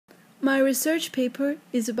My research paper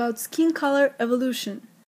is about skin color evolution.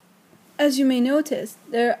 As you may notice,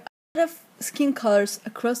 there are a lot of skin colors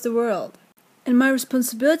across the world, and my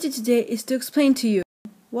responsibility today is to explain to you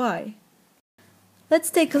why. Let's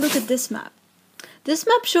take a look at this map. This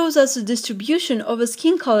map shows us the distribution of a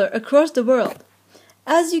skin color across the world.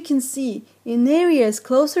 As you can see, in areas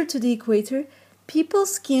closer to the equator,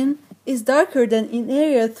 people's skin is darker than in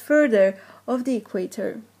areas further of the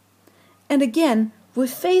equator. And again, we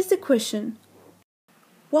face the question,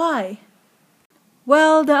 why?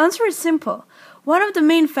 Well, the answer is simple. One of the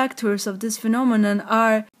main factors of this phenomenon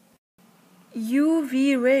are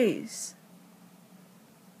UV rays.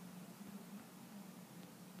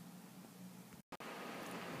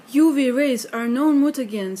 UV rays are known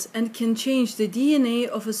mutagens and can change the DNA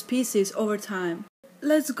of a species over time.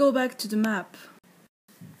 Let's go back to the map.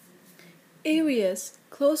 Areas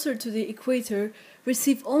closer to the equator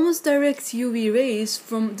receive almost direct UV rays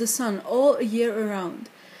from the sun all year around.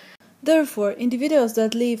 Therefore, individuals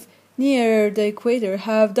that live near the equator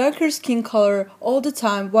have darker skin color all the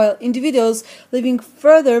time, while individuals living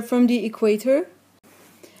further from the equator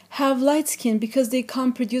have light skin because they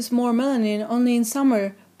can produce more melanin only in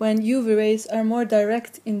summer when UV rays are more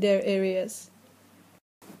direct in their areas.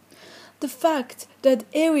 The fact that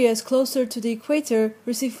areas closer to the equator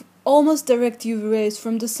receive almost direct UV rays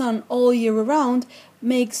from the sun all year around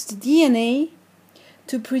makes the DNA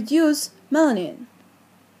to produce melanin.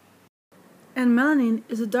 And melanin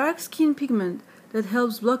is a dark skin pigment that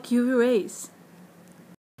helps block UV rays.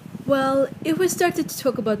 Well, if we started to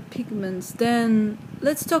talk about pigments, then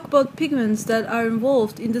let's talk about pigments that are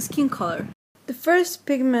involved in the skin color. The first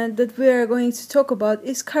pigment that we are going to talk about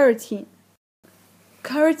is carotene.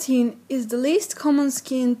 Carotene is the least common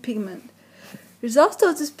skin pigment. Results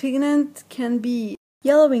of this pigment can be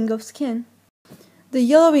yellowing of skin. The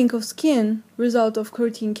yellowing of skin result of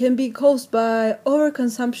carotene can be caused by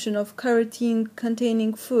overconsumption of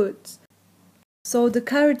carotene-containing foods. So the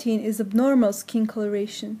carotene is abnormal skin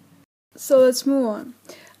coloration. So let's move on.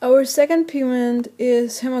 Our second pigment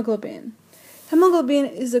is hemoglobin. Hemoglobin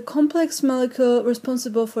is a complex molecule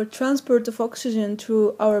responsible for transport of oxygen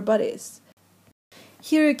through our bodies.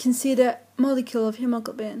 Here you can see the molecule of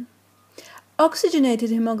hemoglobin.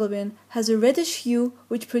 Oxygenated hemoglobin has a reddish hue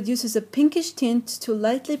which produces a pinkish tint to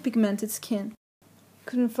lightly pigmented skin.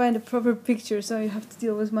 Couldn't find a proper picture, so you have to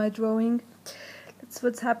deal with my drawing. That's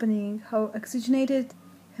what's happening, how oxygenated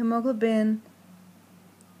hemoglobin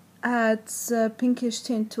adds a pinkish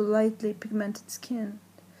tint to lightly pigmented skin.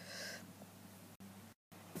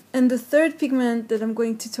 And the third pigment that I'm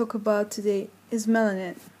going to talk about today is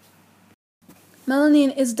melanin.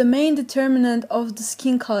 Melanin is the main determinant of the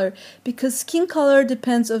skin color because skin color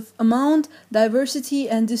depends on amount, diversity,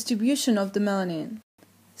 and distribution of the melanin.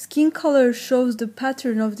 Skin color shows the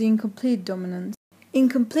pattern of the incomplete dominance.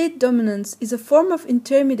 Incomplete dominance is a form of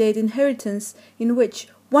intermediate inheritance in which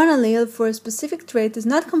one allele for a specific trait is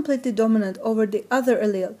not completely dominant over the other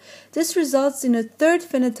allele. This results in a third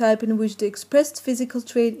phenotype in which the expressed physical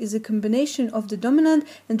trait is a combination of the dominant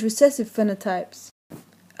and recessive phenotypes.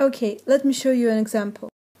 Okay, let me show you an example.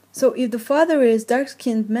 So if the father is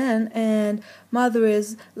dark-skinned man and mother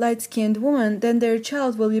is light-skinned woman, then their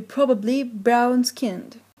child will be probably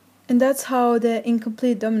brown-skinned. And that's how the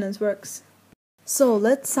incomplete dominance works. So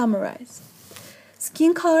let's summarize.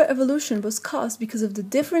 Skin color evolution was caused because of the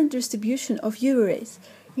different distribution of UV rays.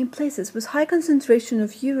 In places with high concentration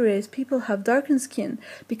of UV rays, people have darkened skin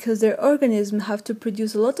because their organisms have to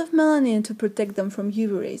produce a lot of melanin to protect them from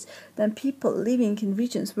UV rays than people living in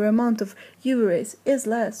regions where amount of UV rays is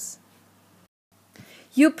less.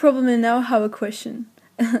 You probably now have a question.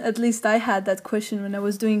 At least I had that question when I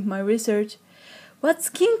was doing my research. What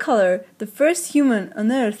skin color the first human on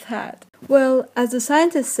Earth had? Well, as the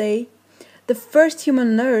scientists say, the first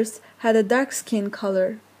human on Earth had a dark skin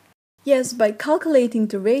color. Yes, by calculating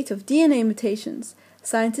the rate of DNA mutations,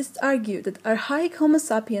 scientists argue that archaic Homo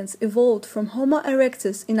sapiens evolved from Homo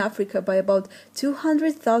erectus in Africa by about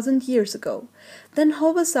 200,000 years ago. Then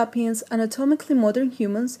Homo sapiens, anatomically modern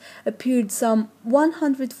humans, appeared some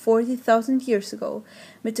 140,000 years ago.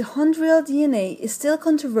 Mitochondrial DNA is still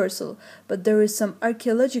controversial, but there is some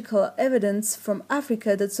archaeological evidence from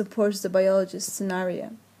Africa that supports the biologist's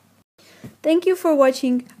scenario. Thank you for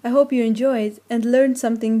watching. I hope you enjoyed and learned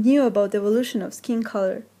something new about the evolution of skin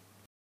color.